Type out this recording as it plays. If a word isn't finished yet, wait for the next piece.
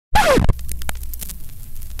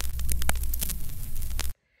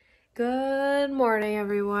Good morning,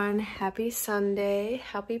 everyone. Happy Sunday.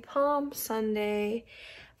 Happy Palm Sunday.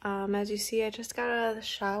 As you see, I just got out of the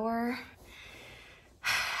shower.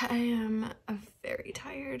 I am very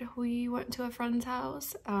tired. We went to a friend's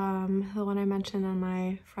house, the one I mentioned on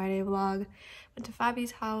my Friday vlog. Went to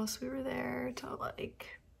Fabi's house. We were there till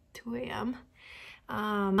like 2 a.m.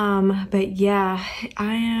 But yeah,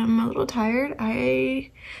 I am a little tired.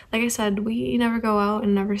 Like I said, we never go out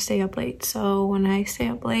and never stay up late. So when I stay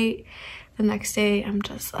up late, the next day I'm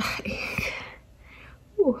just like,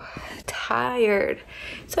 tired.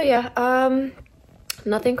 So yeah,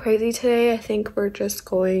 nothing crazy today. I think we're just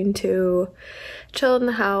going to chill in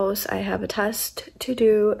the house. I have a test to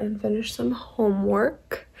do and finish some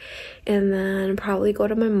homework. And then probably go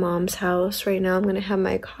to my mom's house. Right now I'm gonna have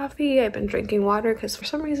my coffee. I've been drinking water because for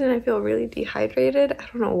some reason I feel really dehydrated. I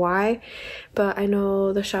don't know why, but I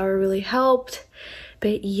know the shower really helped.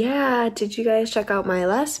 But yeah, did you guys check out my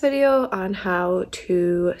last video on how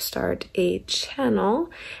to start a channel?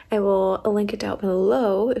 I will link it down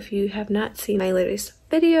below if you have not seen my latest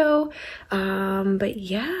video. But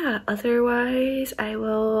yeah, otherwise I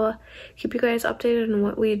will keep you guys updated on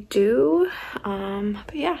what we do.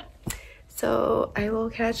 But yeah. So I will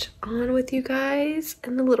catch on with you guys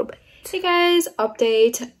in a little bit. Hey guys,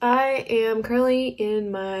 update. I am currently in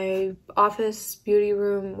my office, beauty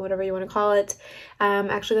room, whatever you want to call it. I'm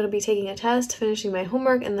actually going to be taking a test, finishing my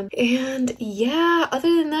homework, and yeah,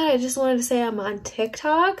 other than that, I just wanted to say I'm on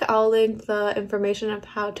TikTok. I'll link the information of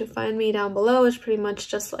how to find me down below. It's pretty much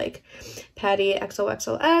just like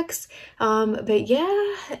Pattixoxox. But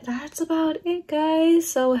yeah, that's about it, guys.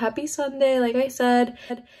 So happy Sunday, like I said.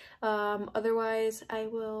 Otherwise I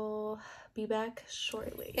will be back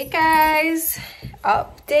shortly. Hey guys,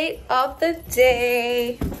 update of the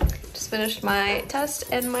day. Just finished my test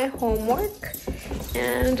and my homework,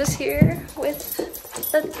 and I'm just here with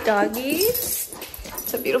the doggies.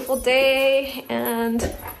 It's a beautiful day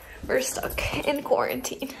and we're stuck in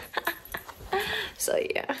quarantine. So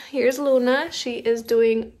yeah, here's Luna. She is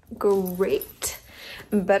doing great,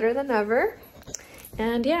 better than ever.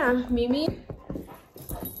 And yeah, Mimi,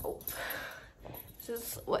 this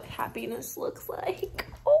is what happiness looks like.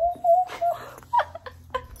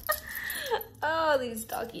 Oh, these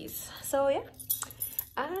doggies. So yeah,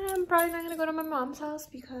 I'm probably not gonna go to my mom's house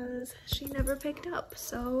because she never picked up.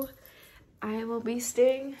 So I will be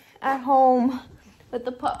staying at home with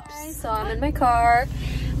the pups. So I'm in my car.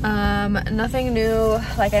 Nothing new.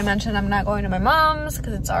 Like I mentioned, I'm not going to my mom's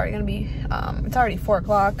because it's already gonna be it's already 4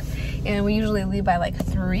 o'clock and we usually leave by like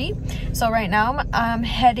 3. So right now I'm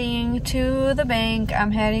heading to the bank, I'm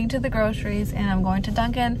heading to the groceries, and I'm going to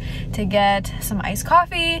Dunkin' to get some iced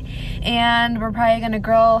coffee. And we're probably gonna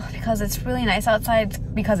grill because it's really nice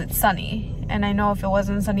outside because it's sunny, and I know if it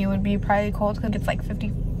wasn't sunny it would be probably cold because it's like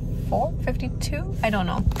 54, 52, I don't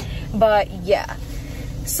know. But yeah,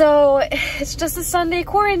 so it's just a Sunday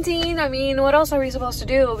quarantine. I mean, what else are we supposed to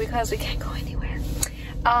do because we can't go anywhere?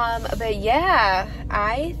 But yeah,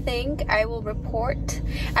 I think I will report.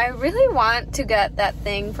 I really want to get that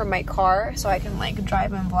thing for my car so I can like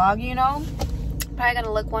drive and vlog, you know. Probably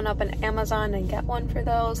gonna look one up on Amazon and get one for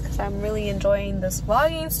those because I'm really enjoying this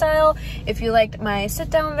vlogging style. If you liked my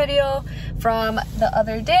sit down video from the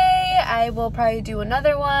other day, I will probably do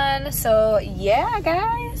another one. So yeah,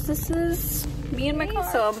 guys, this is me in my car.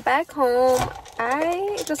 So I'm back home.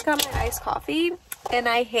 I just got my iced coffee and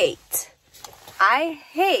I hate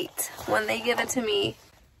when they give it to me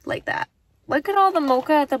like that. Look at all the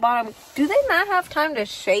mocha at the bottom. Do they not have time to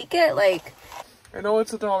shake it? Like, I know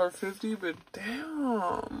it's $1.50, but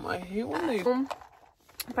damn, I hate when they... I'm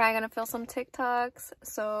probably gonna film some TikToks,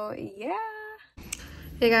 so yeah.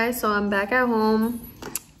 Hey guys, so I'm back at home.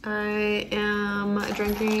 I am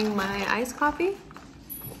drinking my iced coffee.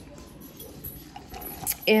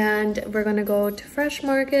 And we're gonna go to Fresh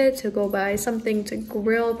Market to go buy something to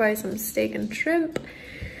grill, buy some steak and shrimp.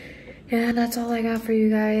 And that's all I got for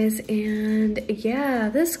you guys. And yeah,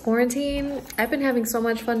 this quarantine, I've been having so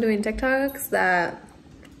much fun doing TikToks that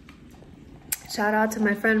shout out to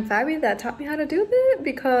my friend Fabi that taught me how to do that,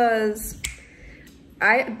 because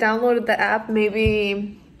I downloaded the app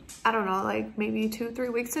maybe, I don't know, like maybe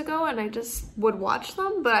 2-3 weeks ago, and I just would watch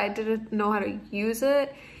them, but I didn't know how to use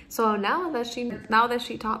it. So now that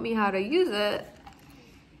she taught me how to use it,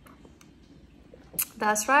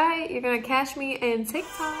 that's right, you're gonna catch me in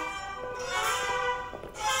TikTok.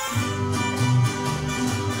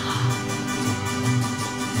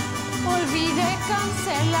 Olvidé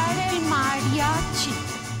cancelar el mariachi.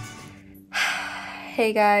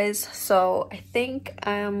 Okay guys, so I think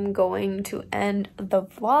I'm going to end the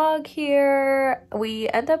vlog here. We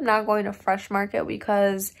end up not going to Fresh Market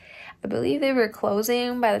because I believe they were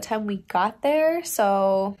closing by the time we got there,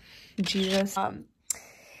 so Jesus.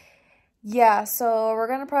 Yeah, so we're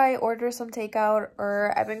gonna probably order some takeout,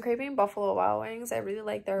 or I've been craving Buffalo Wild Wings. I really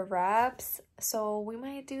like their wraps, so we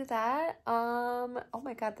might do that. Oh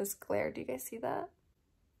my god, this glare, do you guys see that?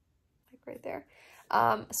 Like right there.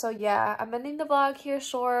 So yeah, I'm ending the vlog here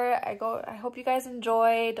short. I hope you guys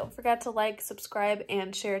enjoy. Don't forget to like, subscribe,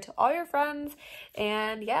 and share to all your friends.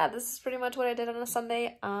 And yeah, this is pretty much what I did on a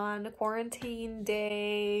Sunday on quarantine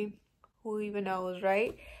day. Who even knows,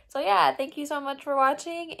 right? So yeah, thank you so much for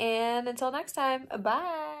watching, and until next time,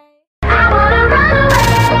 bye.